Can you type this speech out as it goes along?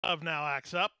Love now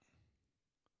acts up.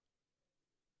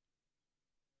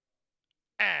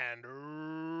 And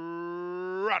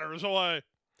runners away.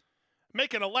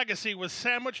 Making a Legacy was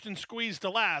sandwiched and squeezed to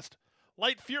last.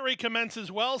 Light Fury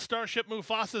commences well. Starship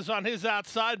Mufasa's on his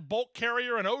outside. Bolt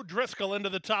Carrier and O'Driscoll into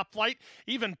the top flight.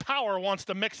 Even Power wants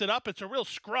to mix it up. It's a real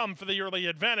scrum for the early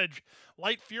advantage.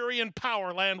 Light Fury and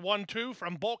Power land 1-2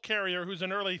 from Bolt Carrier, who's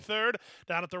an early third.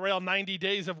 Down at the rail, 90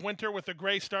 Days of Winter with the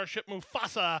gray Starship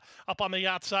Mufasa up on the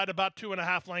outside, about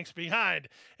 2.5 lengths behind.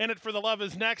 In it for the love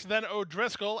is next. Then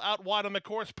O'Driscoll. Out wide on the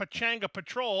course, Pachanga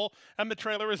Patrol. And the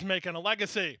trailer is Making a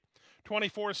Legacy.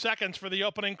 24 seconds for the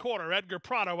opening quarter. Edgar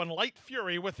Prado and Light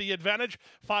Fury with the advantage.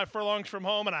 5 furlongs from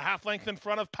home and a half length in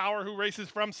front of Power, who races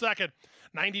from second.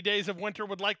 90 Days of Winter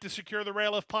would like to secure the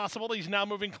rail if possible. He's now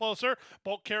moving closer.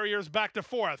 Bolt Carrier's back to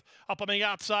fourth. Up on the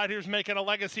outside, here's Making a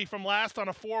Legacy from last on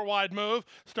a 4-wide move.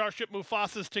 Starship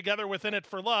Mufasa's together within it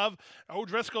for love.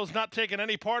 O'Driscoll's not taking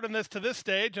any part in this to this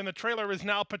stage, and the trailer is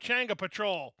now Pachanga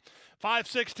Patrol.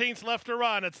 5/16 left to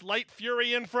run. It's Light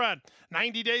Fury in front.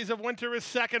 90 Days of Winter is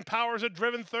second. Power's a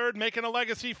driven third, Making a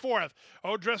Legacy fourth.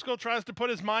 O'Driscoll tries to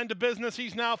put his mind to business.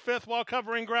 He's now fifth while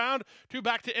covering ground. 2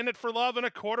 back to In It for Love, and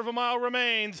a quarter of a mile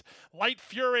remains. Light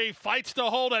Fury fights to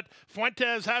hold it.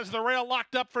 Fuentes has the rail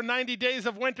locked up for 90 Days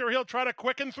of Winter. He'll try to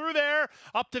quicken through there.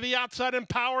 Up to the outside in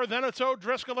Power. Then it's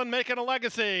O'Driscoll and Making a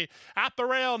Legacy. At the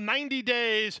rail, 90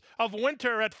 Days of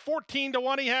Winter at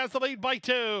 14-1. He has the lead by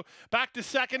 2. Back to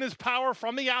second is Power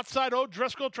from the outside.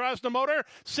 O'Driscoll tries to motor.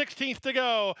 16th to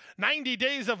go. 90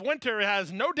 Days of Winter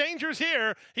has no dangers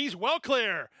here. He's well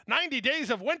clear. 90 Days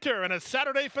of Winter and a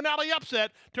Saturday finale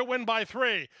upset to win by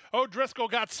 3. O'Driscoll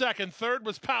got second. Third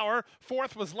was Power.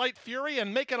 Fourth was Light Fury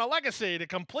and Making a Legacy to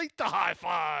complete the high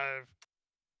five.